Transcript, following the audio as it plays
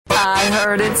I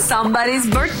heard it's somebody's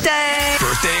birthday.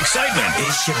 Birthday excitement.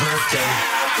 It's your birthday.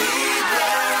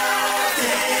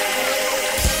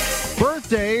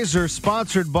 Birthdays are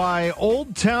sponsored by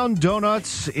Old Town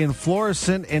Donuts in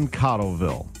Florissant and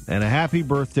Cottleville. And a happy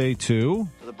birthday to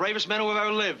the bravest men who have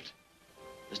ever lived.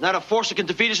 There's not a force that can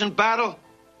defeat us in battle,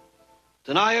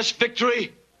 deny us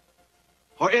victory,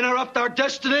 or interrupt our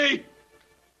destiny.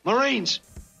 Marines.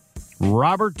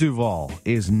 Robert Duvall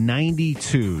is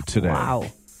 92 today. Wow.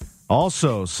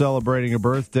 Also celebrating a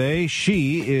birthday,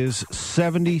 she is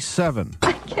 77.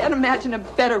 I can't imagine a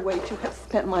better way to have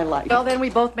spent my life. Well, then we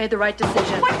both made the right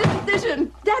decision. What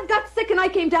decision? Dad got sick and I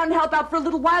came down to help out for a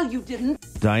little while. You didn't.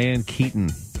 Diane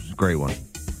Keaton, great one.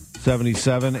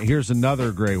 77. Here's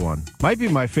another great one. Might be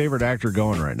my favorite actor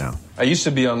going right now. I used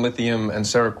to be on lithium and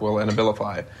Seroquel and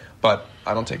Abilify, but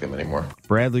I don't take them anymore.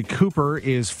 Bradley Cooper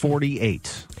is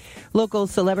 48. Local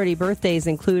celebrity birthdays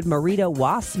include Marita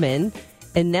Wassman,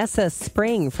 Inessa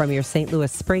Spring from your St.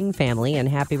 Louis Spring family, and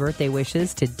happy birthday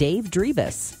wishes to Dave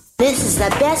Drebus. This is the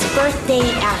best birthday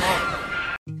ever.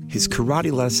 His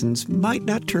karate lessons might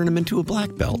not turn him into a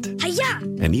black belt. Hi-ya!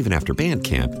 And even after band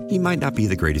camp, he might not be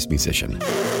the greatest musician.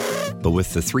 But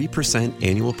with the 3%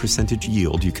 annual percentage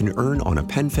yield you can earn on a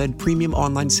PenFed premium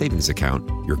online savings account,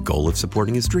 your goal of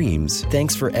supporting his dreams...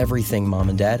 Thanks for everything, Mom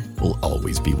and Dad. ...will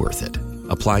always be worth it.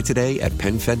 Apply today at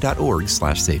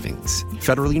PenFed.org/savings.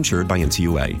 Federally insured by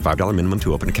NCUA. $5 minimum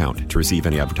to open account. To receive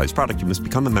any advertised product, you must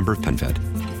become a member of PenFed.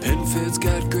 PenFed's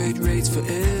got great rates for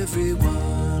everyone.